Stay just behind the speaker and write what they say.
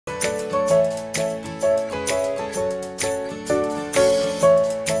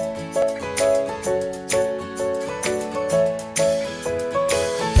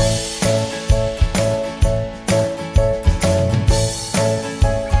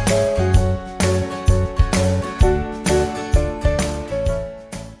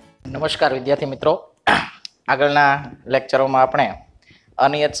નમસ્કાર વિદ્યાર્થી મિત્રો, આગળના લેક્ચરોમાં આપણે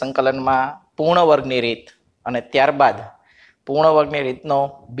અનિયત સંકલનમાં પૂર્ણ વર્ગની રીત અને ત્યારબાદ પૂર્ણ વર્ગની રીતનો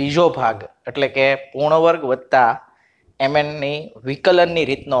બીજો ભાગ એટલે કે પૂર્ણ વર્ગ વત્તા mnની વિકલનની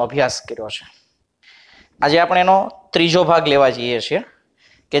રીતનો અભ્યાસ કર્યો છે. આજે આપણે એનો ત્રીજો ભાગ લેવા જઈએ છીએ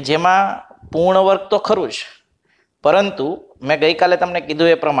કે જેમાં પૂર્ણ વર્ગ તો ખરું જ, પરંતુ મેં ગઈકાલે તમને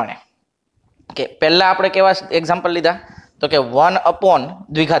કીધું એ પ્રમાણે કે પહેલા આપણે કેવા એક્ઝામ્પલ લીધા તો કે 1/,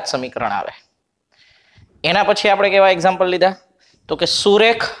 દ્વિઘાત સમીકરણ આવે. એના પછી આપણે કેવા એક્ઝામ્પલ લીધા તો કે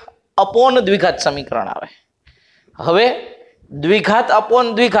સુરેખ અપોન દ્વિઘાત સમીકરણ આવે. હવે દ્વિઘાત અપોન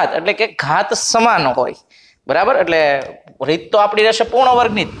દ્વિઘાત એટલે કે ઘાત સમાન હોય, બરાબર. એટલે રીત તો આપણી રહેશે પૂર્ણ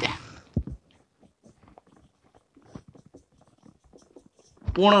વર્ગની જ,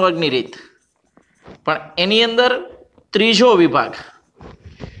 પૂર્ણ વર્ગની રીત, પણ એની અંદર ત્રીજો વિભાગ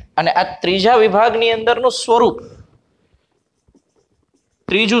અને આ ત્રીજા વિભાગની અંદરનું સ્વરૂપ,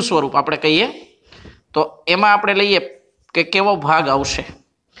 ત્રીજું સ્વરૂપ આપણે કહીએ તો એમાં આપણે લઈએ કે કેવો ભાગ આવશે.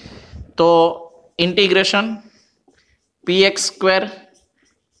 તો integration px²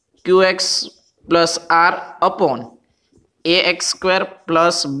 qx plus r upon ax²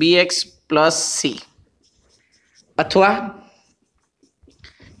 plus bx plus c, અથવા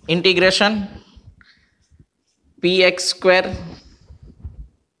integration px²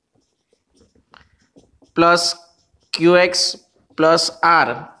 plus qx plus r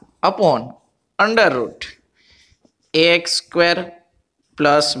upon under root ax²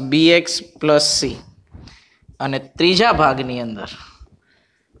 plus bx plus c. અને ત્રીજા ભાગની અંદર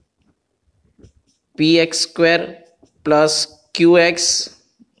px² પ્લસ qx,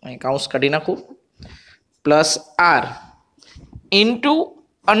 અહીં કાઉન્સ કાઢી નાખું, plus r into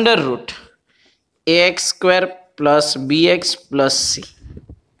under root ax² plus bx plus c.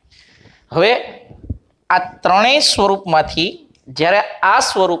 હવે આ ત્રણેય સ્વરૂપમાંથી જ્યારે આ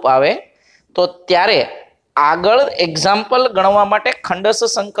સ્વરૂપ આવે તો ત્યારે આગળ એક્ઝામ્પલ ગણવા માટે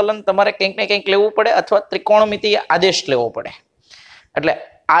ખંડસ્થ સંકલન તમારે કંઈક ને કંઈક લેવું પડે અથવા ત્રિકોણમિતીય આદેશ લેવો પડે. એટલે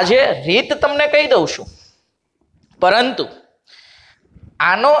આજે રીત તમને કહી દઉં છું, પરંતુ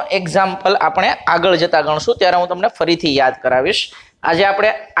આનો એક્ઝામ્પલ આપણે આગળ જતા ગણશું ત્યારે હું તમને ફરીથી યાદ કરાવીશ. આજે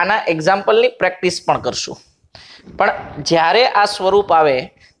આપણે આના એક્ઝામ્પલની પ્રેક્ટિસ પણ કરશું. પણ જ્યારે આ સ્વરૂપ આવે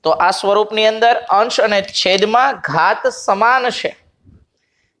તો આ સ્વરૂપની અંદર અંશ અને છેદમાં ઘાત સમાન છે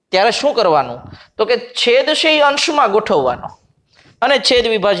ત્યારે શું કરવાનું તો કે છેદ છે એ અંશમાં ગોઠવવાનો અને છેદ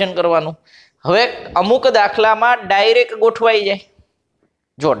વિભાજન કરવાનું. હવે અમુક દાખલામાં ડાયરેક્ટ ગોઠવાઈ જાય.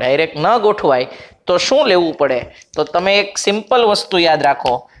 જો ડાયરેક્ટ ન ગોઠવાય તો શું લેવું પડે તો તમે એક સિમ્પલ વસ્તુ યાદ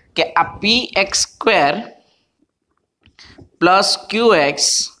રાખો કે આ px² plus qx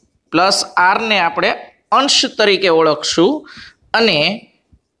plus r ને આપણે અંશ તરીકે ઓળખશું અને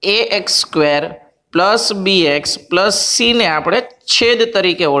ax² plus bx plus c ને આપણે છેદ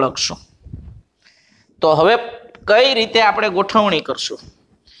તરીકે ઓળખશું. તો હવે કઈ રીતે આપણે ગોઠવણી કરશું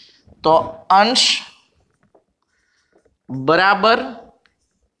તો અંશ બરાબર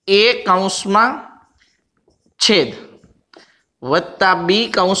a કૌંસમાં છેદ વત્તા b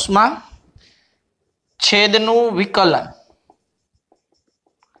કૌંસમાં છેદનું વિકલન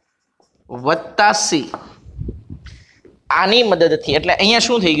વત્તા c. આની મદદથી, એટલે અહીંયા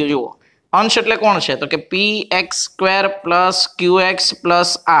શું થઈ ગયું જુઓ, અંશ એટલે કોણ છે તો કે px² plus qx plus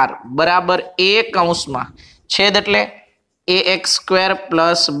r બરાબર a કૌંસમાં છેદ એટલે ax²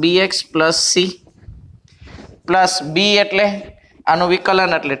 plus bx plus c plus b એટલે આનું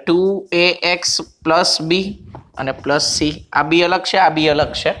વિકલન એટલે 2ax પ્લસ b અને પ્લસ c. આ b અલગ છે, આ b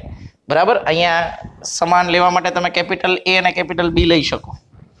અલગ છે, બરાબર. અહીંયા સમાન લેવા માટે તમે કેપિટલ a અને કેપિટલ b લઈ શકો.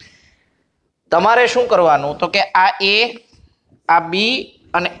 તમારે શું કરવાનું તો કે આ a, આ b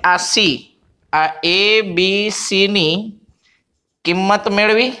અને આ c, આ a b c ની કિંમત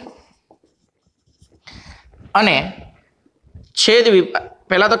મેળવી અને છેદ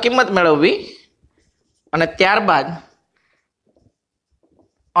પહેલા તો કિંમત મેળવવી અને ત્યારબાદ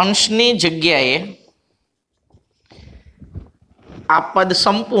અંશની જગ્યાએ આ પદ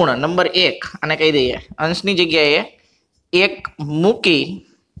સંપૂર્ણ નંબર 1 અને કહી દઈએ અંશની જગ્યાએ 1 મૂકી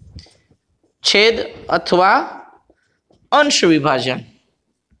છેદ અથવા અંશ વિભાજન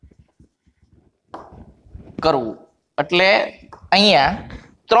કરવું. એટલે અહીંયા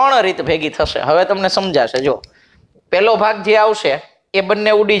 3 રીત ભેગી થશે. હવે તમને સમજાશે. જો પહેલો ભાગ જે આવશે એ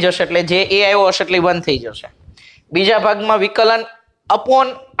બંને ઉડી જશે, એટલે જે a આવ્યો હશે એટલે બંધ થઈ જશે. બીજા ભાગમાં વિકલન અપોન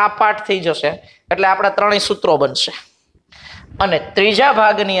આ પાઠ થઈ જશે, એટલે આપણા ત્રણેય સૂત્રો બનશે. અને ત્રીજા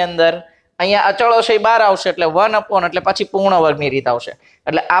ભાગની અંદર અહીંયા અચળો છે એ 12 આવશે, એટલે 1/, એટલે પછી પૂર્ણ વર્ગની રીત આવશે.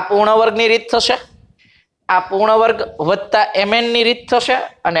 એટલે આ પૂર્ણ વર્ગની રીત થશે, આ પૂર્ણ વર્ગ વત્તા mn ની રીત થશે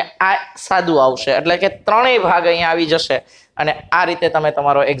અને આ સાદું આવશે. એટલે કે ત્રણેય ભાગ અહીંયા આવી જશે અને આ રીતે તમે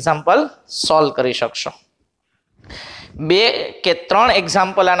તમારો એક્ઝામ્પલ સોલ્વ કરી શકશો. 2 કે 3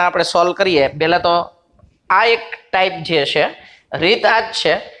 એક્ઝામ્પલ આના આપણે સોલ્વ કરીએ. પહેલા તો આ એક ટાઈપ જે છે રીત આ જ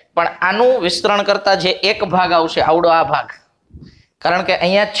છે, પણ આનું વિસ્તરણ કરતા જે એક ભાગ આવશે આવડો આ ભાગ, કારણ કે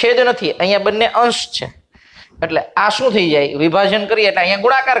અહીંયા છેદ નથી, અહીંયા બંને અંશ છે, એટલે આ શું થઈ જાય, વિભાજન કરીએ એટલે અહીંયા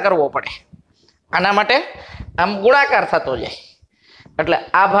ગુણાકાર કરવો પડે. આના માટે આમ ગુણાકાર થતો જાય, એટલે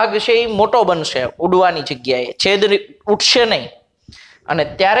આ ભાગ છે એ મોટો બનશે ઉડવાની જગ્યાએ, છેદ ઉઠશે નહીં. અને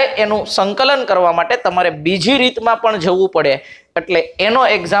ત્યારે એનું સંકલન કરવા માટે તમારે બીજી રીતમાં પણ જવું પડે, એટલે એનો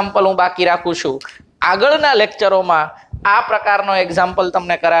એક્ઝામ્પલ હું બાકી રાખું છું. આગળના લેક્ચરોમાં આ પ્રકારનો એક્ઝામ્પલ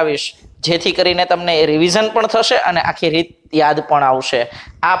તમને કરાવીશ, જેથી કરીને તમને રિવિઝન પણ થશે અને આખી રીત યાદ પણ આવશે.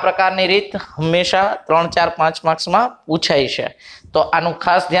 આ પ્રકારની રીત હંમેશા 3, 4, 5 માર્ક્સમાં પૂછાય છે, તો આનું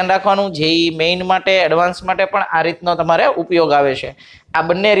ખાસ ધ્યાન રાખવાનું. જેઈ મેઇન માટે, એડવાન્સ માટે પણ આ રીતનો તમારે ઉપયોગ આવે છે. આ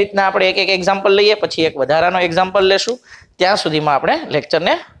બંને રીતના આપણે એક એક્ઝામ્પલ લઈએ, પછી એક વધારાનો એક્ઝામ્પલ લેશું. ત્યાં સુધીમાં આપણે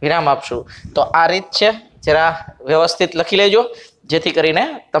લેક્ચરને વિરામ આપશું. તો આ રીત છે, જરા વ્યવસ્થિત લખી લેજો, જેથી કરીને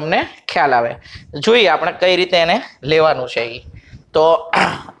તમને ખ્યાલ આવે. જોઈએ આપણે કઈ રીતે એને લેવાનું છે. તો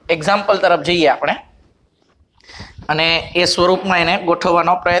એક્ઝામ્પલ તરફ જઈએ આપણે અને એ સ્વરૂપમાં એને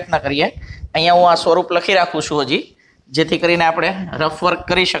ગોઠવવાનો પ્રયત્ન કરીએ. અહીંયા હું આ સ્વરૂપ લખી રાખું છું હજી, જેથી કરીને આપણે રફ વર્ક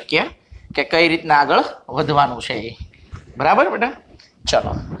કરી શકીએ કે કઈ રીતના આગળ વધવાનું છે. બરાબર બેટા?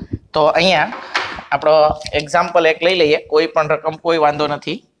 ચલો, તો અહીંયા આપણો એક્ઝામ્પલ એક લઈ લઈએ. કોઈ પણ રકમ કોઈ વાંધો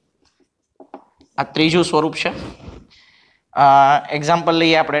નથી. આ ત્રીજું સ્વરૂપ છે. એક્ઝામ્પલ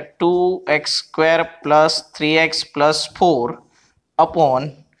લઈએ આપણે 2x² + 3x + 4 upon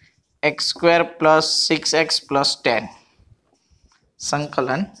x² + 6x + 10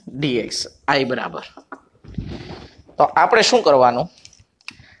 સંકલન dx i બરાબર. તો આપણે શું કરવાનું,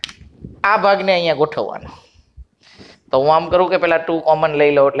 આ ભાગને અહીંયા ગોઠવવાનો. તો હું આમ કરું કે પેલા 2 કોમન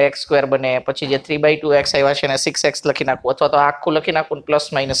લઈ લો એટલે x² બને, પછી જે 3/2x આવ્યા છે એને 6x લખી નાખું, અથવા તો આખું લખી નાખું પ્લસ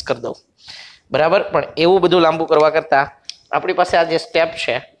માઇનસ કરી દઉં. બરાબર? પણ એવું બધું લાંબુ કરવા કરતા આપણી પાસે આ જે સ્ટેપ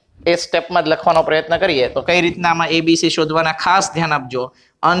છે એ સ્ટેપમાં જ લખવાનો પ્રયત્ન કરીએ. તો કઈ રીતના આમાં ABC શોધવાના ખાસ ધ્યાન આપજો.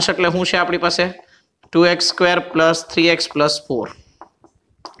 અંશ એટલે શું છે આપણી પાસે? 2x² + 3x + 4.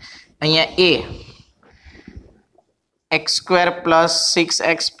 અહીંયા a x² +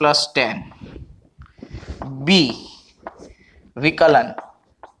 6x + 10, b વિકલન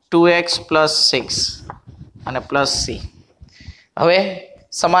 2x + 6 અને પ્લસ c. હવે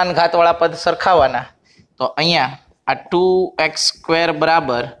સમાન ઘાતવાળા પદ સરખાવવાના. તો અહીંયા આ 2x²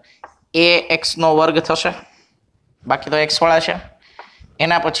 બરાબર ax² થશે, બાકી તો x વાળા છે.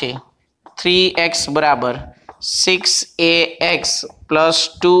 એના પછી 3x બરાબર 6ax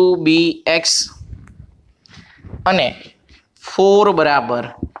 + 2bx અને 4 બરાબર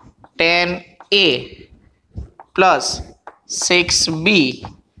 10a + 6b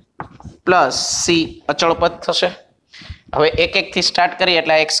 + c અચળ પદ થશે. હવે એક એક થી સ્ટાર્ટ કરીએ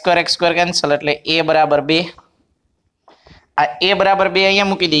એટલે x² કેન્સલ, એટલે a બરાબર 2. આ a બરાબર 2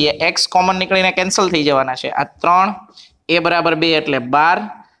 અહીંયા મૂકી દઈએ, x કોમન નીકળીને કેન્સલ થઈ જવાના છે. આ 3, a બરાબર 2 એટલે 12,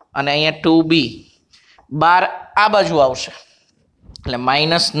 અને અહીંયા 2b 12 આ બાજુ આવશે એટલે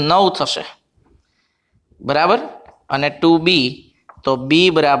 -9 થશે. બરાબર? અને 2b તો b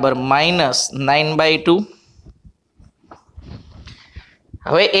બરાબર -9/2.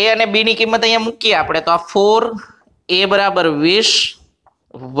 હવે a અને b ની કિંમત અહીંયા મૂકીએ આપણે, તો આ 4a બરાબર 20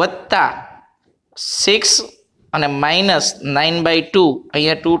 વત્તા 6 અને -9/2,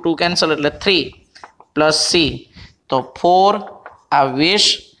 અહીંયા 2 2 કેન્સલ એટલે 3 પ્લસ c, તો 4 આ 20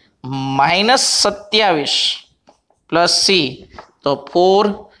 -27 પ્લસ c, તો 4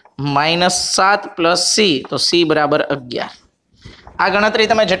 -7 પ્લસ c, તો c બરાબર 11. આ ગણતરી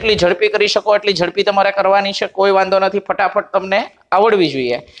તમે જેટલી ઝડપી કરી શકો એટલી ઝડપી તમારે કરવાની છે, કોઈ વાંધો નથી, ફટાફટ તમને આવડવી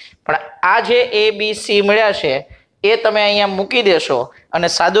જોઈએ. પણ આ જે a b c મળ્યા છે એ તમે અહીંયા મૂકી દેશો અને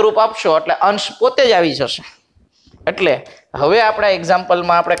સાદુરૂપ આપશો એટલે અંશ પોતે જ આવી જશે. એટલે હવે આપણા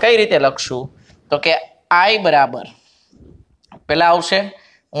એક્ઝામ્પલમાં આપણે કઈ રીતે લખશું, તો કે i બરાબર પેલા આવશે,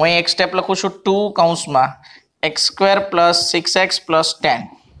 હું અહીં એક સ્ટેપ લખું છું, 2 કૌંસમાં x² + 6x + 10,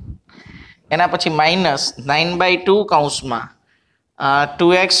 એના પછી -9/2 કૌંસમાં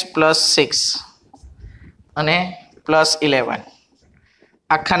 2x + 6 અને +11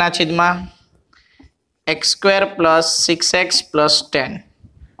 આખાના છેદમાં x² + 6x + 10.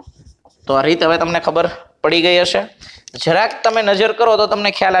 તો આ રીત હવે તમને ખબર પડી ગઈ હશે. જરાક તમે નજર કરો તો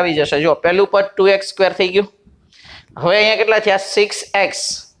તમને ખ્યાલ આવી જશે. જો પહેલું પદ 2x² થઈ ગયું. હવે અહીંયા કેટલા થયા? 6x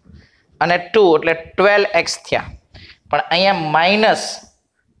અને 2 એટલે 12x થયા. પણ અહીંયા માઇનસ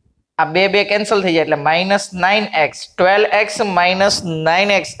આ બે કેન્સલ થઈ જાય એટલે -9x, 12x -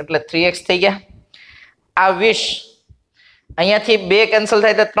 9x એટલે 3x થઈ ગયા. આ 20 અહીંયાથી 2 કેન્સલ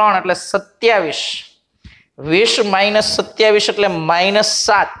થાય તો 3 એટલે 27 20 માઇનસ 27 એટલે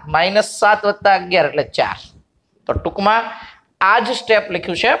 -7, -7 વત્તા 11 એટલે 4. તો ટૂંકમાં આ જ સ્ટેપ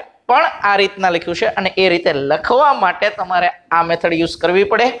લખ્યું છે, પણ આ રીતના લખ્યું છે, અને એ રીતે લખવા માટે તમારે આ મેથડ યુઝ કરવી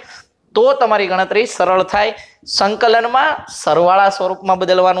પડે, તો તમારી ગણતરી સરળ થાય. સંકલનમાં સરવાળા સ્વરૂપમાં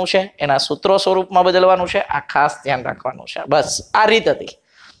બદલવાનું છે, એના સૂત્રો સ્વરૂપમાં બદલવાનું છે, આ ખાસ ધ્યાન રાખવાનું છે. બસ આ રીત હતી.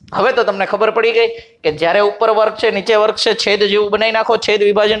 હવે તો તમને ખબર પડી ગઈ કે જ્યારે ઉપર વર્ગ છે, નીચે વર્ગ છે, છેદ જેવું બનાવી નાખો, છેદ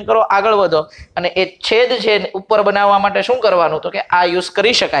વિભાજન કરો, આગળ વધો. અને એ છેદ છે ઉપર બનાવવા માટે શું કરવાનું, તો કે આ યુઝ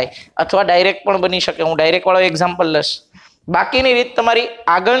કરી શકાય, અથવા ડાયરેક્ટ પણ બની શકે. હું ડાયરેક્ટ વાળો એક્ઝામ્પલ લઈશ. બાકીની રીત તમારી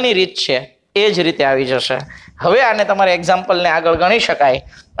આગળની રીત છે એ જ રીતે આવી જશે. હવે આને તમારે એક્ઝામ્પલને આગળ ગણી શકાય,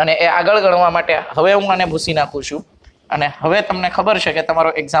 અને એ આગળ ગણવા માટે હવે હું આને ભૂસી નાખું છું, અને હવે તમને ખબર છે કે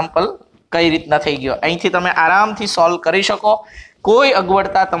તમારો એક્ઝામ્પલ કઈ રીતના થઈ ગયો. અહીંથી તમે આરામથી સોલ્વ કરી શકો, કોઈ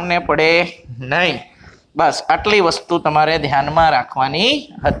અગવડતા તમને પડે નહીં. બસ આટલી વસ્તુ તમારે ધ્યાનમાં રાખવાની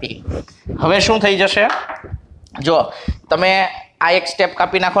હતી. હવે શું થઈ જશે, જો તમે આ એક સ્ટેપ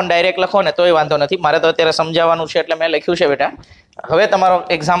કાપી નાખો ને ડાયરેક્ટ લખો ને તોય વાંધો નથી, મારે તો અત્યારે સમજાવવાનું છે એટલે મેં લખ્યું છે બેટા. હવે તમારો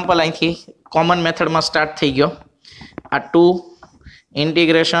એક્ઝામ્પલ અહીંથી કોમન મેથડમાં સ્ટાર્ટ થઈ ગયો. આ 2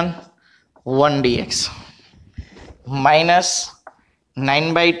 integration 1 dx minus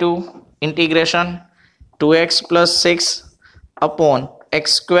 9/2 integration 2x plus 6 upon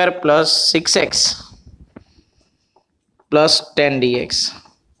x² plus 6x plus 10 dx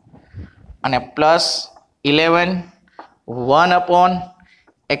અને plus 11 1 upon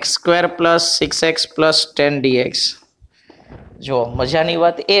x² plus 6x plus 10 dx. જો મજાની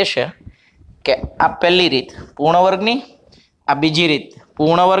વાત એ છે કે આ પહેલી રીત પૂર્ણ વર્ગની, આ બીજી રીત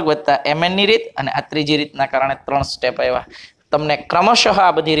પૂર્ણ વર્ગ વત્તા mn ની રીત, અને આ ત્રીજી રીતના કારણે 3 સ્ટેપ આવ્યા. તમને ક્રમશઃ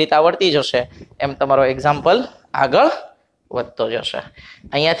આ બધી રીત આવડતી જશે એમ તમારો એક્ઝામ્પલ આગળ વધતો જશે.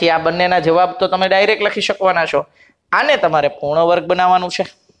 અહીંયાથી આ બંનેના જવાબ તો તમે ડાયરેક્ટ લખી શકવાના છો. આને તમારે પૂર્ણ વર્ગ બનાવવાનું છે,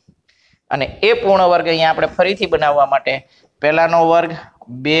 અને એ પૂર્ણ વર્ગ અહીંયા આપણે ફરીથી બનાવવા માટે પહેલાનો વર્ગ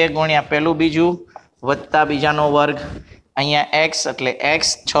 2 ગુણ્યા પહેલું બીજું વત્તા બીજાનો વર્ગ, અહીંયા x એટલે x,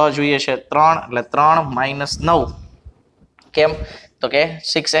 6 જોઈએ છે 3 એટલે 3 માઇનસ 9. કેમ તો કે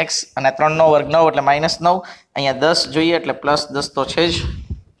 6x અને 3 નો વર્ગ 9 એટલે -9. અહીંયા 10 જોઈએ એટલે +10 તો છે જ.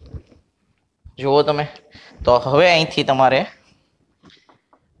 જુઓ તમે, તો હવે અહીંથી તમારે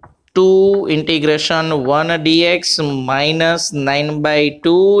 2 integration 1 dx minus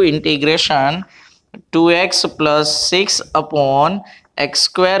 9/2 integration 2x plus 6 upon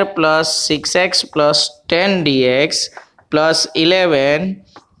x² plus 6x plus 10 dx plus 11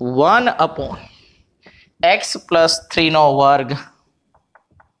 1 upon x plus 3 નો વર્ગ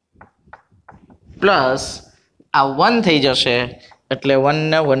પ્લસ આ 1 થઈ જશે એટલે 1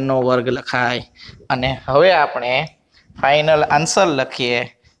 ને 1 નો વર્ગ લખાય. અને હવે આપણે ફાઇનલ આન્સર લખીએ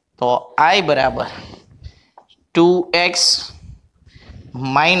તો i બરાબર 2x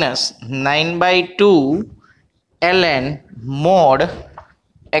minus 9/2 ln mode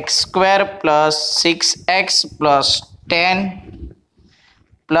x² plus 6x plus 10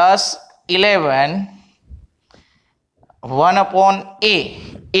 plus 11 1 upon a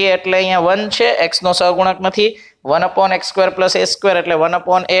એટલે અહીંયા 1 છે, x નો સહગુણક નથી. 1 upon x² plus a² એટલે 1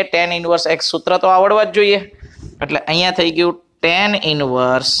 upon a tan inverse x. સૂત્ર તો આવડવા જ જોઈએ. એટલે અહીંયા થઈ ગયું tan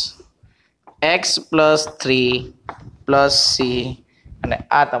inverse x plus 3 plus c, અને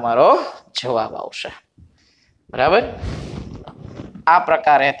આ તમારો જવાબ આવશે. બરાબર, આ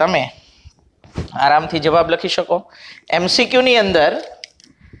પ્રકારે તમે આરામથી જવાબ લખી શકો. MCQ ની અંદર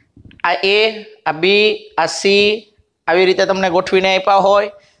આ a, આ b, આ c આવી રીતે તમને ગોઠવીને આપ્યા હોય,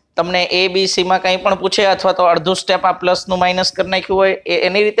 તમને a b c માં કંઈ પણ પૂછે, અથવા તો અડધું સ્ટેપ આ પ્લસ નું માઇનસ કરી નાખ્યું હોય,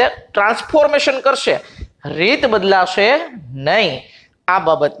 એની રીતે ટ્રાન્સફોર્મેશન કરશે, રીત બદલાશે નહીં. આ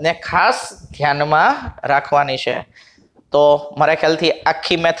બાબતને ખાસ ધ્યાનમાં રાખવાની છે. તો મારા ખ્યાલથી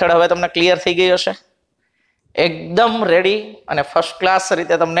આખી મેથડ હવે તમને ક્લિયર થઈ ગઈ હશે. એકદમ રેડી અને ફર્સ્ટ ક્લાસ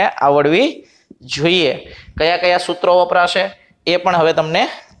રીતે તમને આવડવી જોઈએ. કયા કયા સૂત્રો વપરાશે એ પણ હવે તમને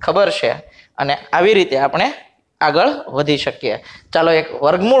ખબર છે, અને આવી રીતે આપણે આગળ વધી શકીએ. ચાલો એક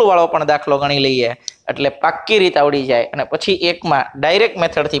વર્ગમૂળ વાળો પણ દાખલો ગણી લઈએ, એટલે પાક્કી રીત આવડી જાય, અને પછી એકમાં ડાયરેક્ટ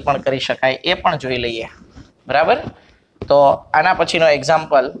મેથડથી પણ કરી શકાય એ પણ જોઈ લઈએ. બરાબર, તો આના પછીનો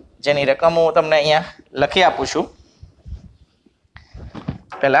એક્ઝામ્પલ જેની રકમ હું તમને અહીંયા લખી આપું છું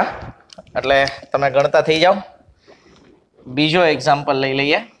પહેલા, એટલે તમે ગણતા થઈ જાઓ. બીજો એક્ઝામ્પલ લઈ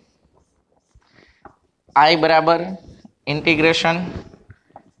લઈએ. i બરાબર integration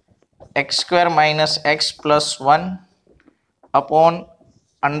x² minus x plus 1 upon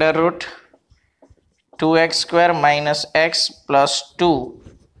under root 2x² minus x plus 2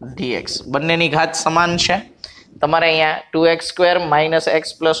 dx. બંનેની ઘાત સમાન છે. તમારે અહીંયા 2x² minus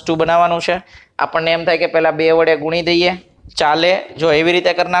x plus 2 બનાવવાનું છે. આપણને એમ થાય કે પહેલા 2 વડે ગુણી દઈએ, ચાલે. જો એવી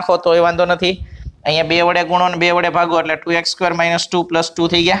રીતે કરી નાખો તો એ વાંધો નથી. અહીંયા 2 વડે ગુણો અને 2 વડે ભાગો એટલે 2x² - 2 + 2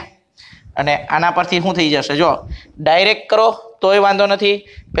 થઈ ગયા. અને આના પરથી શું થઈ જશે? જો ડાયરેક્ટ કરો તોય વાંધો નથી,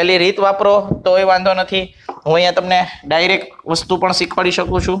 પેલી રીત વાપરો તોય વાંધો નથી. હું અહીંયા તમને ડાયરેક્ટ વસ્તુ પણ શીખવાડી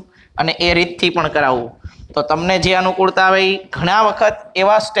શકું છું અને એ રીતથી પણ કરાવું. તો તમને જે અનુકૂળતા આવે એ ઘણા વખત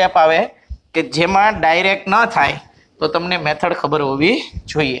એવા સ્ટેપ આવે કે જેમાં ડાયરેક્ટ ન થાય તો તમને મેથડ ખબર હોવી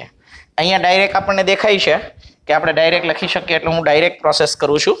જોઈએ. અહીંયા ડાયરેક્ટ આપણને દેખાય છે કે આપણે ડાયરેક્ટ લખી શકીએ એટલે હું ડાયરેક્ટ પ્રોસેસ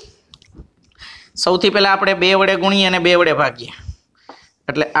કરું છું. સૌથી પહેલાં આપણે 2 વડે ગુણીએ અને 2 વડે ભાગીએ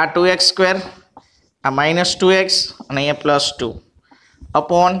એટલે આ 2x², આ -2x અને અહીંયા +2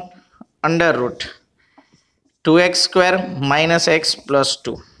 અપોન √ 2x² - x +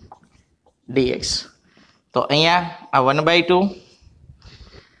 2 dx. તો અહીંયા આ 1/2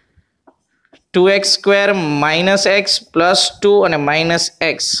 2x² - x + 2 અને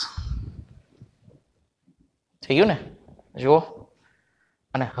 -x થઈ ગયું ને? જુઓ.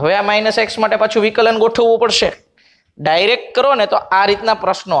 અને હવે આ -x માટે પાછું વિકલન ગોઠવવું પડશે. ડાયરેક્ટ કરો ને તો આ રીતના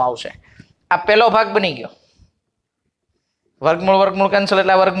પ્રશ્નો આવશે. આ પહેલો ભાગ બની ગયો, વર્ગમૂળ કેન્સલ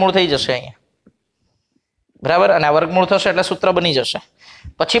એટલે આ વર્ગમૂળ થઈ જશે અહીંયા, બરાબર. અને આ વર્ગમૂળ થશે એટલે સૂત્ર બની જશે.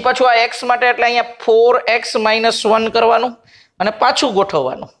 પછી પાછું આ x માટે એટલે અહીંયા 4x - 1 કરવાનું અને પાછું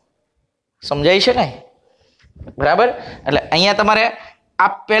ગોઠવવાનું. સમજાય છે ને? બરાબર. એટલે અહીંયા તમારે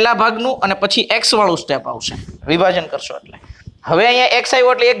આ પહેલા ભાગનું અને પછી x વાળું સ્ટેપ આવશે, વિભાજન કરશો એટલે. હવે અહીંયા x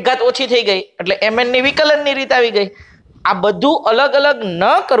આવ્યો એટલે 1 ઘાત ઓછી થઈ ગઈ એટલે mn ની વિકલનની રીત આવી ગઈ. આ બધું અલગ અલગ ન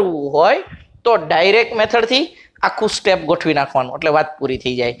કરવું હોય તો ડાયરેક્ટ મેથડથી આખું સ્ટેપ ગોઠવી નાખવાનું એટલે વાત પૂરી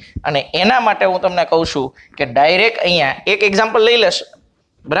થઈ જાય. અને એના માટે હું તમને કહું છું કે ડાયરેક્ટ અહીંયા એક એક્ઝામ્પલ લઈ લેશો,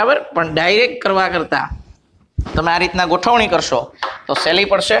 બરાબર, પણ ડાયરેક્ટ કરવા કરતાં તમે આ રીતના ગોઠવણી કરશો તો સહેલી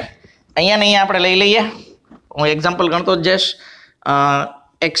પડશે. અહીંયા ને અહીંયા આપણે લઈ લઈએ. હું એક્ઝામ્પલ ગણતો જ જઈશ.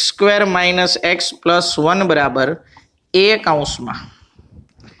 x² - x + 1 બરાબર a કૌંસમાં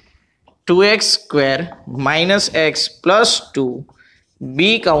 2x² - x + 2 b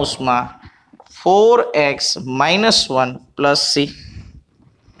કૌંસમાં 4x - 1 + c.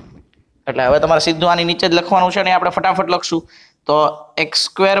 એટલે હવે તમારે સીધું આની નીચે જ લખવાનું છે ને આપણે ફટાફટ લખશું. તો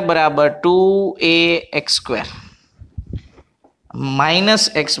x² બરાબર 2ax²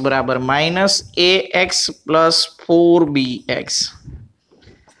 - x બરાબર -ax + 4bx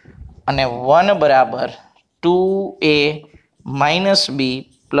અને 1 બરાબર 2a - b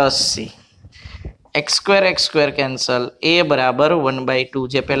 + c. x² cancel, a બરાબર 1/2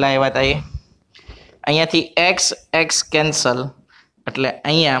 જે પહેલાં આવ્યા હતા એ. અહીંયાથી x કેન્સલ એટલે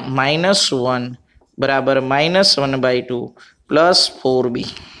અહીંયા -1 બરાબર -1/2 + 4b.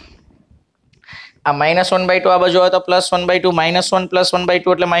 આ -1/2 આ બાજુ આવે તો +1/2, -1 +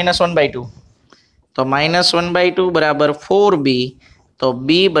 1/2 એટલે -1/2. તો -1/2 બરાબર 4b. તો b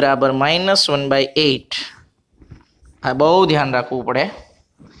બરાબર -1/8. આ બહુ ધ્યાન રાખવું પડે,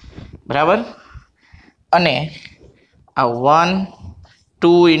 બરાબર. અને આ 1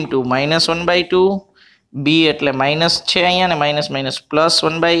 2 × -1/2 b એટલે માઇનસ છે અહીંયા ને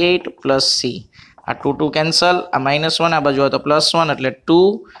 -1/8 + c. આ 2 કેન્સલ, આ -1 આ બાજુ આવે તો +1 એટલે 2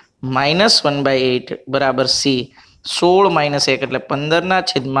 -1/8 બરાબર c. 16 - 1 એટલે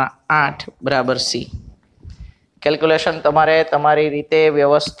 15/8 બરાબર c. કેલ્ક્યુલેશન તમારે તમારી રીતે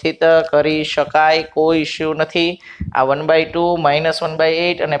વ્યવસ્થિત કરી શકાય, કોઈ ઇશ્યુ નથી. આ 1/2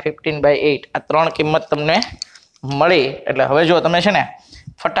 -1/8 અને 15/8 આ 3 કિંમત તમને મળી. એટલે હવે જો તમે છે ને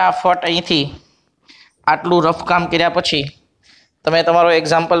ફટાફટ અહીંથી આટલું રફ કામ કર્યા પછી તમે તમારો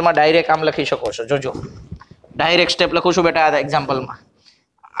એક્ઝામ્પલમાં ડાયરેક્ટ આમ લખી શકો છો. જોજો ડાયરેક્ટ સ્ટેપ લખું છું બેટા. આ એક્ઝામ્પલમાં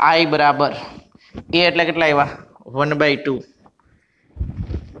i બરાબર a એટલે કેટલા આવ્યા? 1/2.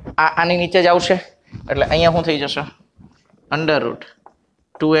 આની નીચે જ આવશે એટલે અહીંયા શું થઈ જશે? √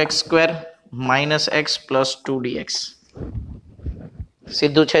 2x² - x + 2 dx.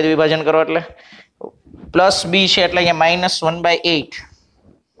 સીધું છેદ વિભાજન કરો એટલે +b છે એટલે અહીંયા -1/8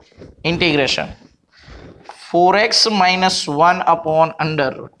 integration 4x - 1 upon √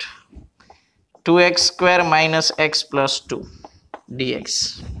 2x² - x + 2 dx.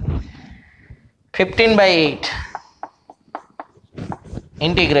 15/8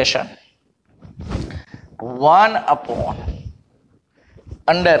 integration 1 upon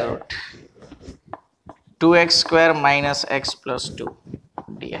 √ 2x² - x + 2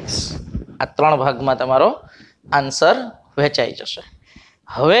 dx. આ 3 ભાગમાં તમારો આન્સર વહેંચાઈ જશે.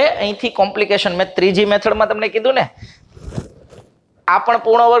 હવે અહીંથી કોમ્પ્લિકેશન મેં ત્રીજી મેથડમાં તમને કીધું ને, આ પણ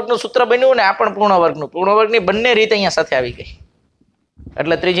પૂર્ણ વર્ગનું સૂત્ર બન્યું ને આ પણ પૂર્ણ વર્ગની બંને રીત અહીંયા સાથે આવી ગઈ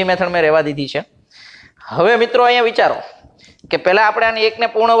એટલે ત્રીજી મેથડ મેં રહેવા દીધી છે. હવે મિત્રો અહીંયા વિચારો કે પહેલા આપણે આને એકને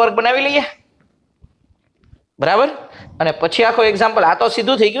પૂર્ણ વર્ગ બનાવી લઈએ, બરાબર, અને પછી આખો એક્ઝામ્પલ. આ તો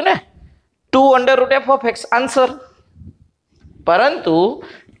સીધું થઈ ગયું ને, 2 √ f(x) આન્સર. પરંતુ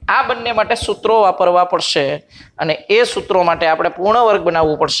આ બંને માટે સૂત્રો વાપરવા પડશે અને એ સૂત્રો માટે આપણે પૂર્ણ વર્ગ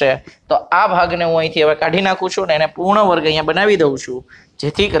બનાવવું પડશે. તો આ ભાગને હું અહીંથી હવે કાઢી નાખું છું ને એને પૂર્ણ વર્ગ અહીંયા બનાવી દઉં છું,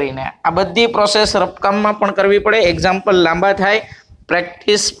 જેથી કરીને આ બધી પ્રોસેસ રફકામમાં પણ કરવી પડે, એક્ઝામ્પલ લાંબા થાય.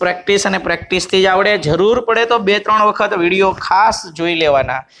 પ્રેક્ટિસ અને પ્રેક્ટિસથી જ આવડે. જરૂર પડે તો 2-3 વખત વિડીયો ખાસ જોઈ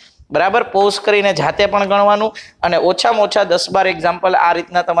લેવાના, બરાબર. પોઝ કરીને જાતે પણ ગણવાનું અને ઓછામાં ઓછા 10-12 એક્ઝામ્પલ આ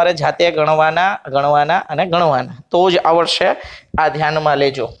રીતના તમારે જાતે ગણવાના તો જ આવડશે. આ ધ્યાનમાં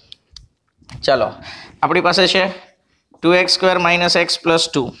લેજો. ચલો, આપણી પાસે છે 2x² - x +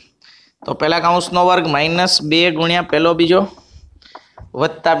 2. તો પહેલા કૌંસનો વર્ગ -2 ગુણ્યા પહેલો બીજો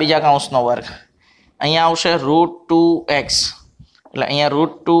વત્તા બીજા કૌંસનો વર્ગ. અહીંયા આવશે √2x, એટલે અહીંયા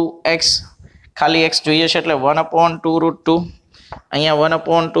 √2x, ખાલી x જોઈએ છે એટલે 1/2√2. અહીંયા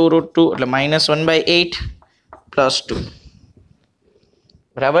 1/2√2 એટલે -1/8 + 2,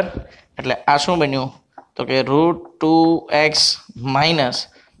 બરાબર. એટલે આ શું બન્યું તો કે √2x -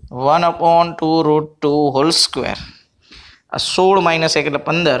 1/2√2². આ 16 - 1 એટલે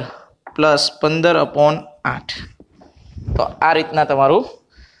 15 + 15/8. તો આ રીતના તમારું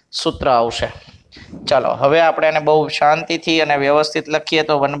સૂત્ર આવશે. ચાલો, હવે આપણે એને બહુ શાંતિથી અને વ્યવસ્થિત લખીએ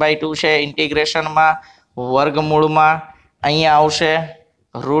તો 1/2 છે ઇન્ટિગ્રેશનમાં વર્ગમૂળમાં. અહીંયા આવશે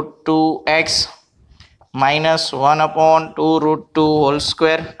 √2x -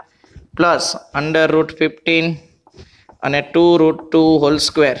 1/2√2² પ્લસ √15 અને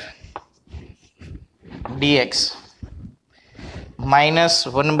 2√2² dx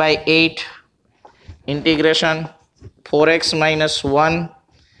 -1/8 integration 4x - 1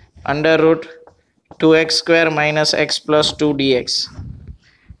 √2x² - x + 2 dx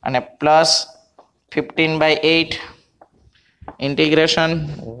અને પ્લસ 15/8 ઇન્ટિગ્રેશન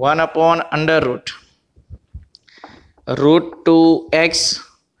 1/√2x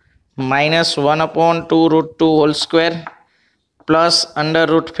 - 1/2√2² પ્લસ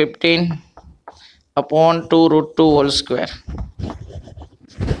 √15/2√2².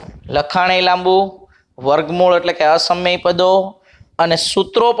 લખાણ લાંબુ, વર્ગમૂળ એટલે કે અસમય પદો અને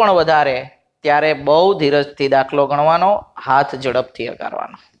સૂત્રો પણ વધારે, ત્યારે બહુ ધીરજથી દાખલો ગણવાનો, હાથ ઝડપથી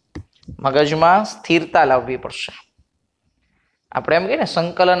હકારવાનો, મગજમાં સ્થિરતા લાવવી પડશે. આપણે એમ કહીએ ને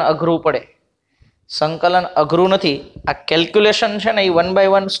સંકલન અઘરું પડે, સંકલન અઘરું નથી. આ કેલ્ક્યુલેશન છે ને એ 1 by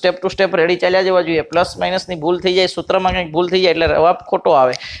 1 step two step ready ચાલ્યા જવા જોઈએ. પ્લસ માઇનસની ભૂલ થઈ જાય, સૂત્રમાં કંઈક ભૂલ થઈ જાય એટલે જવાબ ખોટો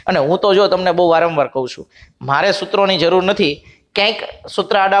આવે. અને હું તો જો તમને બહુ વારંવાર કહું છું, મારે સૂત્રોની જરૂર નથી. ક્યાંક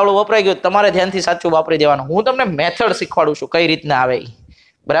સૂત્ર આડાવડું વપરાઈ ગયું, તમારે ધ્યાનથી સાચું વાપરી દેવાનું. હું તમને મેથડ શીખવાડું છું કઈ રીતના આવે એ,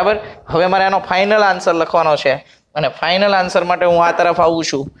 બરાબર. હવે મારે આનો ફાઇનલ આન્સર લખવાનો છે અને ફાઇનલ આન્સર માટે હું આ તરફ આવું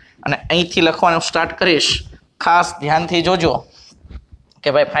છું અને અહીંથી લખવાનું સ્ટાર્ટ કરીશ. ખાસ ધ્યાનથી જોજો કે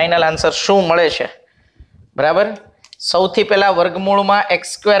ભાઈ ફાઇનલ આન્સર શું મળે છે, બરાબર. સૌથી પહેલા વર્ગમૂળમાં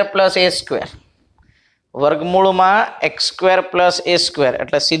x² + a², વર્ગમૂળમાં x² + a²,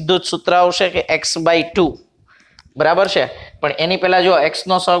 એટલે સીધું જ સૂત્ર આવશે કે x/2, બરાબર છે. પણ એની પહેલા જો x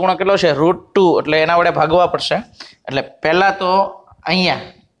નો સહગુણક કેટલો છે √2, એટલે એના વડે ભાગવા પડશે. એટલે પહેલા તો અહીંયા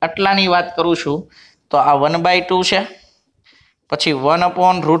આટલાની વાત કરું છું તો આ 1/2 છે, પછી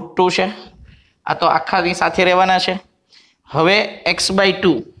 1/√2 છે, આ તો આખાની સાથે રહેવાના છે. હવે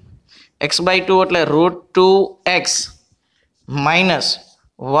x/2 એટલે √2x -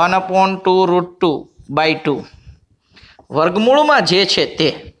 1/2√2/2. વર્ગમૂળમાં જે છે તે,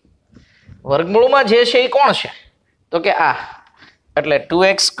 વર્ગમૂળમાં જે છે એ કોણ છે તો કે આ, એટલે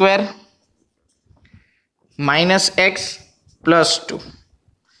 2x² - x + 2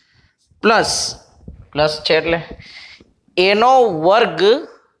 પ્લસ છે એટલે એનો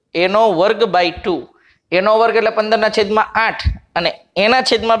વર્ગ બાય 2. એનો વર્ગ એટલે 15/8 અને એના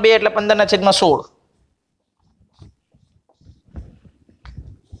છેદમાં 2 એટલે 15/16.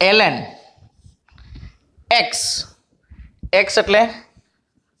 ln x એટલે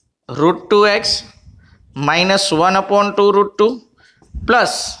 √2x - 1/2√2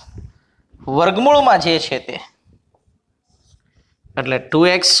 પ્લસ વર્ગમૂળમાં જે છે તે, એટલે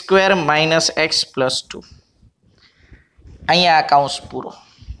 2x² - x + 2. અહીંયા આ કૌંસ પૂરો,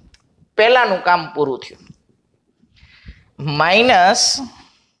 પહેલાનું કામ પૂરું થયું.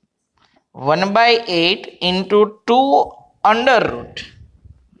 -1/8 ×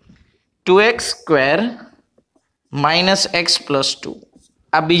 2√2x² - x + 2.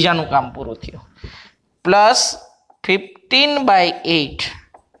 આ બીજાનું કામ પૂરું થયું. પ્લસ 15/8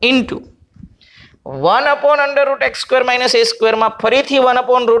 × 1/√x² - a² માં ફરીથી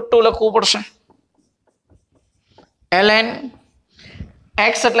 1/√2 લખવું પડશે. ln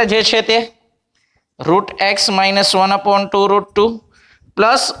x એટલે જે છે તે √x - 1/2√2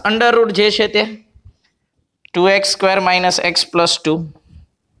 પ્લસ અંડરરૂટ જે છે તે 2x² - x + 2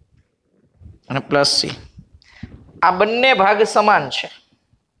 અને પ્લસ c. આ બંને ભાગ સમાન છે,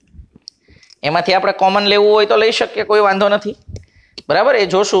 એમાંથી આપણે કોમન લેવું હોય તો લઈ શકીએ, કોઈ વાંધો નથી, બરાબર, એ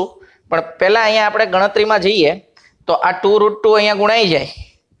જોશું. પણ પહેલાં અહીંયા આપણે ગણતરીમાં જઈએ તો આ 2√2 અહીંયા ગુણાઈ જાય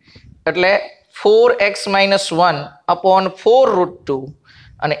એટલે 4x - 1 upon 4√2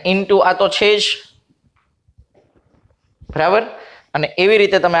 અને ઇન્ટુ આ તો છે જ, બરાબર. અને એવી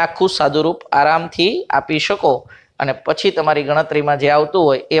રીતે તમે આખું સાદુરૂપ આરામથી આપી શકો અને પછી તમારી ગણતરીમાં જે આવતું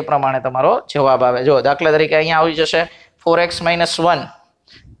હોય એ પ્રમાણે તમારો જવાબ આવે. જો દાખલા તરીકે અહીંયા આવી જશે 4x - 1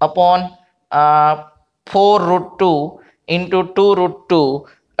 upon 4√2 ઇન્ટુ 2√2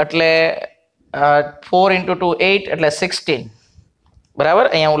 એટલે 4 × 2 8 એટલે 16, બરાબર.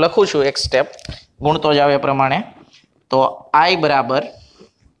 અહીંયા હું લખું છું એક સ્ટેપ ગુણતો જ આવે પ્રમાણે. તો I બરાબર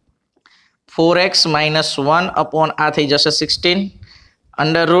 4x - 1 upon આ થઈ જશે 16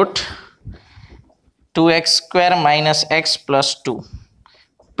 under route 2x² - x + 2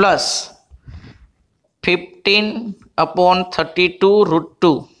 plus 15 upon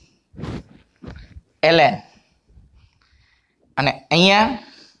 32√2 ln અને અહીંયા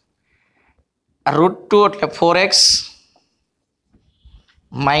 √2 એટલે 4x -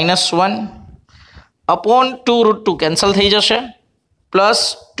 1 upon 2√2 કેન્સલ થઈ જશે પ્લસ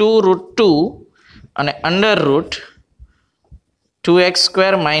 2√2 અને અંડર રૂટ 2x²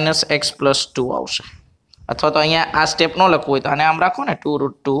 - x + 2 આવશે. અથવા તો અહીંયા આ સ્ટેપ ન લખવું હોય તો આને આમ રાખો ને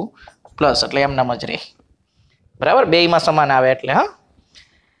 2√2 પ્લસ એટલે એમનામ જ રહે, બરાબર, બેયમાં સમાન આવે એટલે. હા,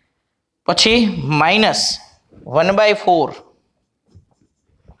 પછી -1/4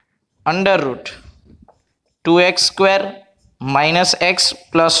 under route 2x² - x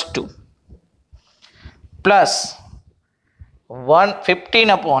 + 2 plus 15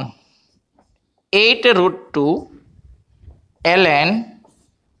 upon 8√2 ln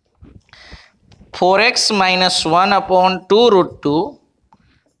 4x - 1 upon 2√2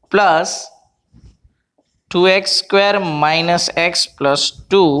 plus 2x² - x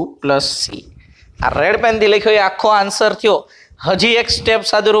 + 2 plus c. આ રેડ પેનથી લખ્યો એ આખો આન્સર થયો. હજી એક સ્ટેપ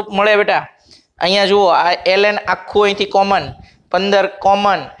સાદુરૂપ મળે બેટા. અહીંયા જુઓ, આ ln આખું અહીંથી કોમન, 15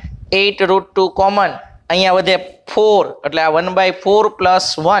 કોમન, 8√2 કોમન, અહીંયા વધે 4 એટલે આ 1/4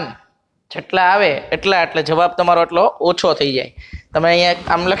 + 1 જેટલા આવે એટલા, એટલે જવાબ તમારો એટલો ઓછો થઈ જાય. તમે અહીંયા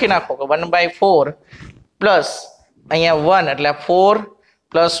આમ લખી નાખો કે 1/4 પ્લસ અહીંયા 1 એટલે 4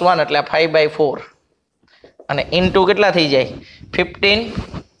 પ્લસ 1 એટલે 5/4 અને ઇન્ટુ કેટલા થઈ જાય 15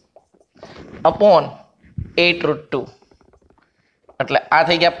 upon 8√2 એટલે આ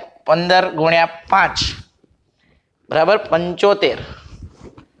થઈ ગયા 15 × 5 બરાબર 75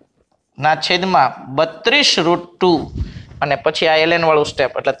 ના છેદમાં 32√2 અને પછી આ ln વાળું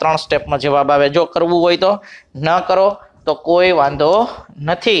સ્ટેપ એટલે 3 સ્ટેપમાં જવાબ આવે. જો કરવું હોય તો ન કરો તો કોઈ વાંધો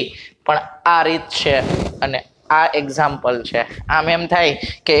નથી, પણ આ રીત છે અને આ એક્ઝામ્પલ છે. આમ એમ થાય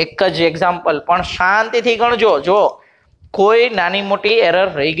કે એક જ એક્ઝામ્પલ, પણ શાંતિથી ગણજો. જો કોઈ નાની મોટી એરર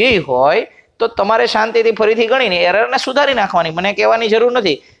રહી ગઈ હોય તો તમારે શાંતિથી ફરીથી ગણીને એરરને સુધારી નાખવાની, મને કહેવાની જરૂર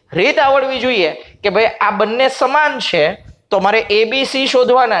નથી. રીત આવડવી જોઈએ કે ભાઈ આ બંને સમાન છે તો મારે ABC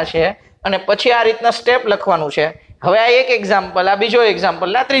શોધવાના છે અને પછી આ રીતના સ્ટેપ લખવાનું છે. હવે આ એક એક્ઝામ્પલ, આ બીજો એક્ઝામ્પલ,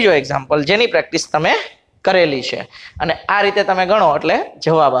 આ ત્રીજો એક્ઝામ્પલ, જેની પ્રેક્ટિસ તમે કરેલી છે અને આ રીતે તમે ગણો એટલે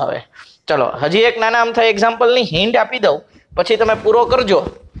જવાબ આવે. ચલો હજી એક નાના અમથા એક્ઝામ્પલની હિન્ટ આપી દઉં, પછી તમે પૂરો કરજો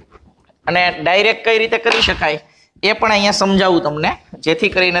અને ડાયરેક્ટ કઈ રીતે કરી શકાય એ પણ અહીંયા સમજાવું તમને,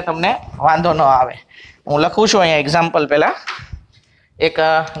 જેથી કરીને તમને વાંધો ન આવે. હું લખું છું અહીંયા એક્ઝામ્પલ. પહેલા એક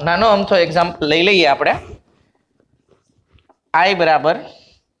નાનો અમથો એક્ઝામ્પલ લઈ લઈએ આપણે. I બરાબર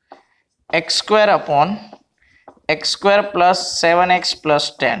x² upon x² plus 7x plus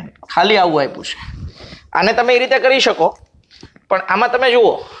 10 ખાલી આવું આપ્યું છે. આને તમે એ રીતે કરી શકો, પણ આમાં તમે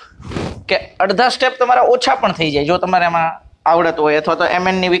જુઓ કે અડધા સ્ટેપ તમારા ઓછા પણ થઈ જાય જો તમારે એમાં આવડત હોય, અથવા તો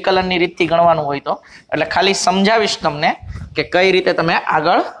mnની વિકલનની રીતથી ગણવાનું હોય તો. એટલે ખાલી સમજાવીશ તમને કે કઈ રીતે તમે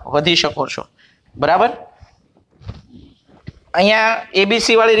આગળ વધી શકો છો, બરાબર. અહીંયા ABC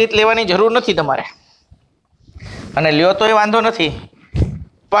વાળી રીત લેવાની જરૂર નથી તમારે, અને લ્યો તો એ વાંધો નથી,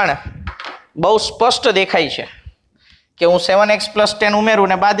 પણ બહુ સ્પષ્ટ દેખાય છે કે હું 7x plus 10 ઉમેરું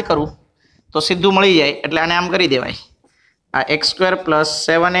ને બાદ કરું તો સીધું મળી જાય. એટલે આને આમ કરી દેવાય, આ x² plus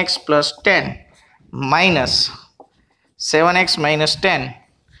 7x plus 10 minus 7x minus 10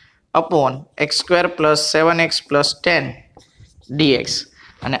 upon x² plus 7x plus 10 dx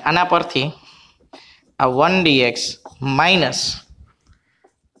અને આના પરથી આ 1 dx minus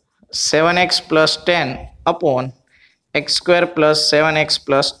 7x plus 10 upon x² plus 7x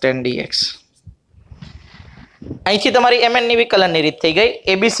plus 10 dx. અહીંથી તમારી mnની વિકલનની રીત થઈ ગઈ,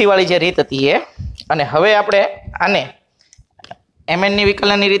 ABC વાળી જે રીત હતી એ. અને હવે આપણે આને mnની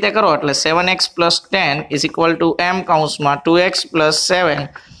વિકલનની રીતે કરો એટલે 7x plus 10 is equal to m કૌંસમાં 2x plus 7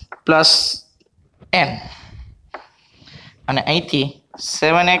 plus n અને અહીંથી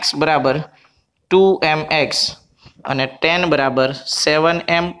 7x બરાબર 2mx અને tan બરાબર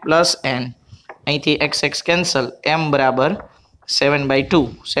 7m પ્લસ n. અહીંથી x કેન્સલ, m બરાબર 7/2.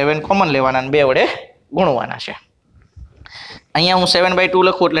 7 કોમન લેવાના અને 2 વડે ગુણવાના છે. અહીંયા હું 7/2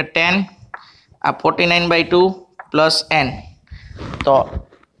 લખું એટલે 10, આ 49/2 પ્લસ n. તો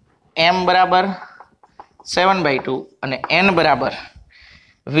m બરાબર 7/2 અને n બરાબર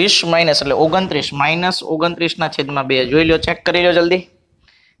 20 માઇનસ એટલે 29 માઇનસ 29/2. જોઈ લો, ચેક કરી લો જલ્દી.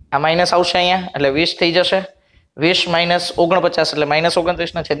 આ માઇનસ આવશે અહીંયા એટલે 20 થઈ જશે. 20 માઇનસ 49 એટલે માઇનસ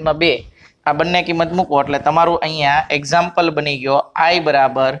 29/2. આ બંને કિંમત મૂકો એટલે તમારું અહીંયા એક્ઝામ્પલ બની ગયો i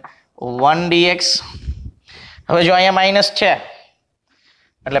બરાબર 1 dx. હવે જો અહીંયા માઇનસ છે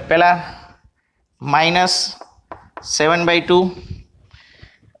એટલે પહેલા minus 7/2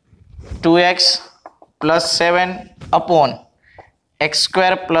 2x plus 7 upon x²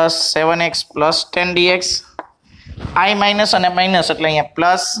 plus 7x plus 10 dx. i minus અને માઇનસ એટલે અહીંયા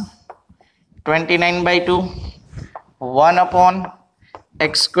plus 29/2 1 upon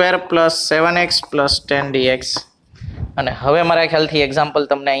x² plus 7x plus 10 dx. અને હવે મારા ખ્યાલથી એક્ઝામ્પલ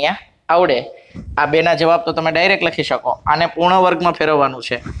તમને અહીંયા આવડે. આ બેના જવાબ તો તમે ડાયરેક્ટ લખી શકો. આને પૂર્ણ વર્ગમાં ફેરવવાનું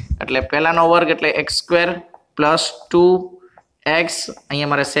છે એટલે પહેલાનો વર્ગ એટલે x² પ્લસ 2x.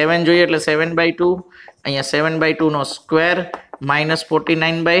 અહીંયા મારે 7 જોઈએ એટલે 7/2. અહીંયા 7/2 નો સ્ક્વેર માઇનસ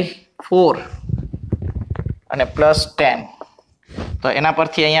 49/4 અને પ્લસ 10. તો એના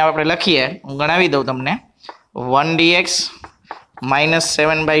પરથી અહીંયા આપણે લખીએ, હું ગણાવી દઉં તમને. 1 dx minus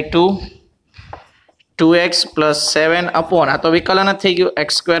 7/2 2x plus 7 upon, આ તો વિકલન જ થઈ ગયું,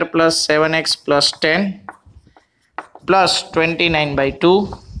 x² plus 7x plus 10 plus 29/2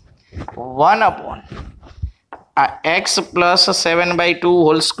 1 upon આ x પ્લસ 7/2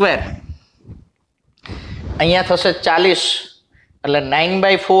 હોલ સ્ક્વેર. અહીંયા થશે 40 એટલે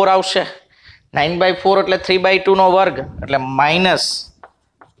 9/4 આવશે. 9/4 એટલે 3/2 નો વર્ગ એટલે માઇનસ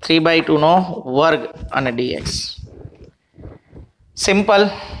 3/2 નો વર્ગ અને dx. Simple.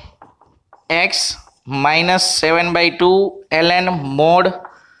 x minus 7/2 ln mode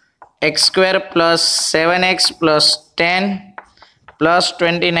x² plus 7x plus 10 plus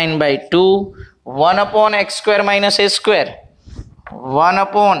 29/2 1 upon x² minus a². 1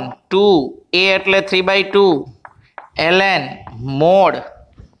 upon 2 a એટલે 3/2 ln mode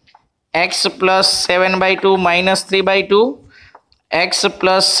x plus 7/2 minus 3/2 x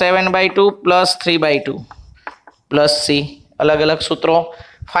plus 7/2 plus 3/2 plus c. અલગ અલગ સૂત્રો.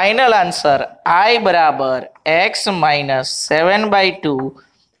 ફાઇનલ આન્સર i બરાબર x minus 7/2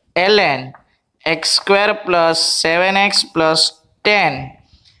 ln x² plus 7x plus 10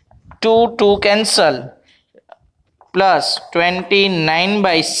 2 cancel plus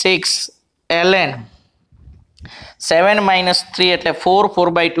 29/6 ln 7 minus 3 એટલે 4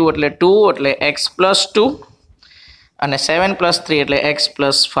 4/2 એટલે 2 એટલે x plus 2 અને 7 plus 3 એટલે x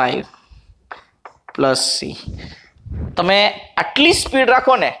પ્લસ 5 પ્લસ c. તમે આટલી સ્પીડ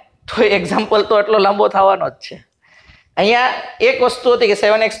રાખો ને તો એક્ઝામ્પલ તો એટલો લાંબો થવાનો જ છે. અહીંયા એક વસ્તુ હતી કે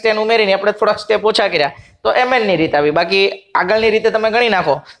 7x 10 ઉમેરીને આપણે થોડાક સ્ટેપ ઓછા કર્યા તો mn ની રીત આવી. બાકી આગળની રીતે તમે ગણી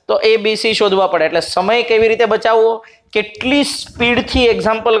નાખો તો a b c શોધવા પડે. એટલે સમય કેવી રીતે બચાવવો, કેટલી સ્પીડથી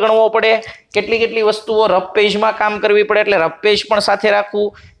એક્ઝામ્પલ ગણવો પડે, કેટલી વસ્તુઓ રફ પેજમાં કામ કરવી પડે, એટલે રફ પેજ પણ સાથે રાખવું.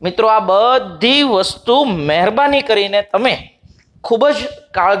 મિત્રો, આ બધી વસ્તુ મહેરબાની કરીને તમે ખૂબ જ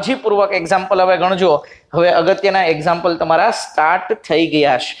કાળજીપૂર્વક એક્ઝામ્પલ હવે ગણજો. હવે અગત્યના એક્ઝામ્પલ તમારા સ્ટાર્ટ થઈ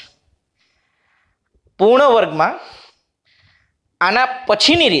ગયા છે. પૂર્ણ વર્ગમાં આના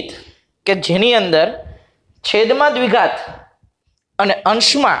પછીની રીત કે જેની અંદર છેદમાં દ્વિઘાત અને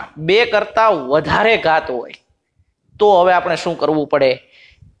અંશમાં 2 કરતાં વધારે ઘાત હોય તો હવે આપણે શું કરવું પડે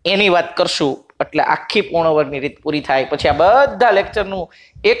એની વાત કરશું. એટલે આખી પૂર્ણ વર્ગની રીત પૂરી થાય. પછી આ બધા લેક્ચરનું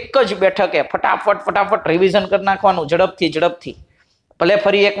એક જ બેઠકે ફટાફટ રિવિઝન કરી નાખવાનું ઝડપથી. ભલે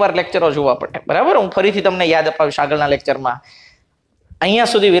ફરી એકવાર લેક્ચરો જોવા પડે, બરાબર. હું ફરીથી તમને યાદ અપાવીશ આગળના લેક્ચરમાં.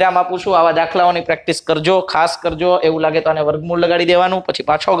 અહીંયા સુધી વિરામ આપું છું. આવા દાખલાઓની પ્રેક્ટિસ કરજો, ખાસ કરજો. એવું લાગે તો આને વર્ગમૂળ લગાડી દેવાનું, પછી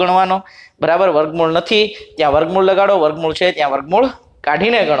પાછો ગણવાનો, બરાબર. વર્ગમૂળ નથી ત્યાં વર્ગમૂળ લગાડો, વર્ગમૂળ છે ત્યાં વર્ગમૂળ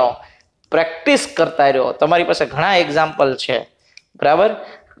કાઢીને ગણો. પ્રેક્ટિસ કરતા રહ્યો. તમારી પાસે ઘણા એક્ઝામ્પલ છે, બરાબર.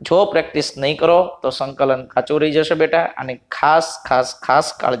 જો પ્રેક્ટિસ નહીં કરો તો સંકલન કાચું રહી જશે બેટા. અને ખાસ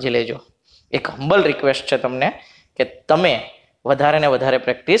કાળજી લેજો. એક હમ્બલ રિક્વેસ્ટ છે તમને કે તમે વધારે ને વધારે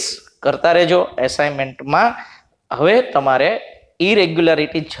પ્રેક્ટિસ કરતા રહેજો. એસાઇનમેન્ટમાં હવે તમારે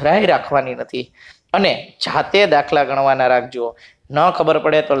ઇરેગ્યુલારિટી જરાય રાખવાની નથી અને જાતે દાખલા ગણવાના રાખજો. ન ખબર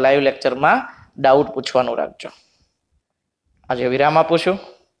પડે તો લાઈવ લેક્ચરમાં ડાઉટ પૂછવાનું રાખજો. આજે વિરામ આપું છું.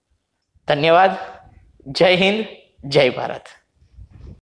 ધન્યવાદ. જય હિન્દ, જય ભારત.